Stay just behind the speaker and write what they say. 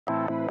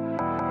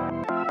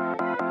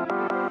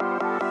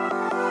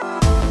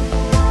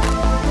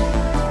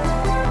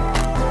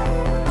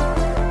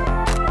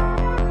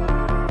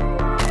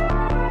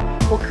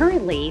Well,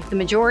 currently, the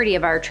majority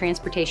of our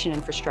transportation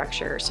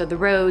infrastructure, so the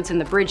roads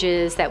and the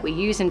bridges that we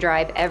use and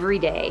drive every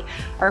day,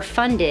 are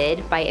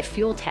funded by a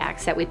fuel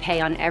tax that we pay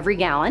on every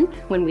gallon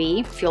when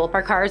we fuel up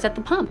our cars at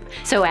the pump.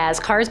 So as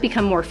cars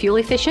become more fuel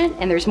efficient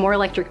and there's more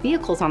electric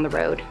vehicles on the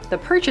road, the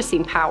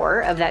purchasing power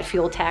of that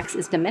fuel tax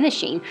is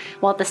diminishing,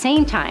 while at the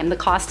same time, the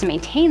cost to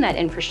maintain that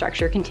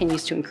infrastructure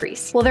continues to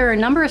increase. Well, there are a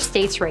number of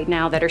states right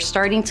now that are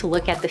starting to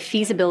look at the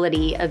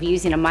feasibility of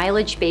using a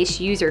mileage-based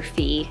user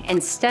fee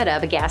instead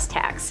of a gas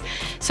tax.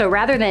 So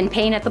rather than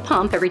paying at the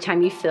pump every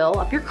time you fill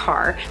up your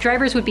car,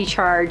 drivers would be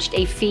charged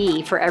a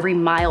fee for every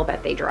mile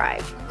that they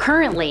drive.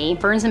 Currently,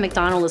 Burns and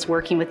McDonnell is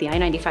working with the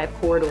I-95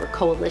 Corridor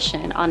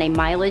Coalition on a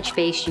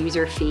mileage-based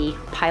user fee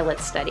pilot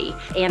study.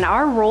 And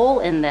our role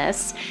in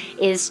this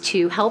is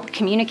to help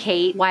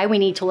communicate why we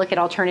need to look at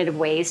alternative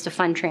ways to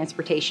fund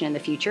transportation in the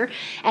future,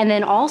 and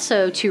then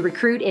also to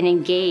recruit and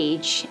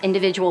engage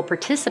individual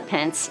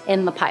participants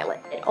in the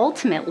pilot.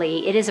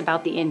 Ultimately, it is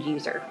about the end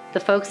user, the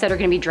folks that are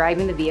going to be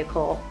driving the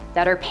vehicle,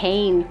 that are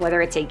paying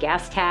whether it's a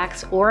gas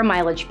tax or a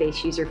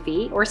mileage-based user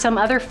fee or some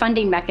other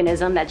funding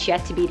mechanism that's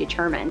yet to be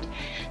determined.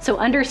 So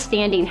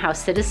understanding how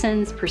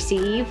citizens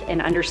perceive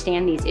and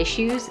understand these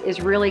issues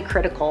is really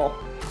critical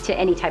to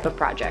any type of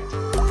project.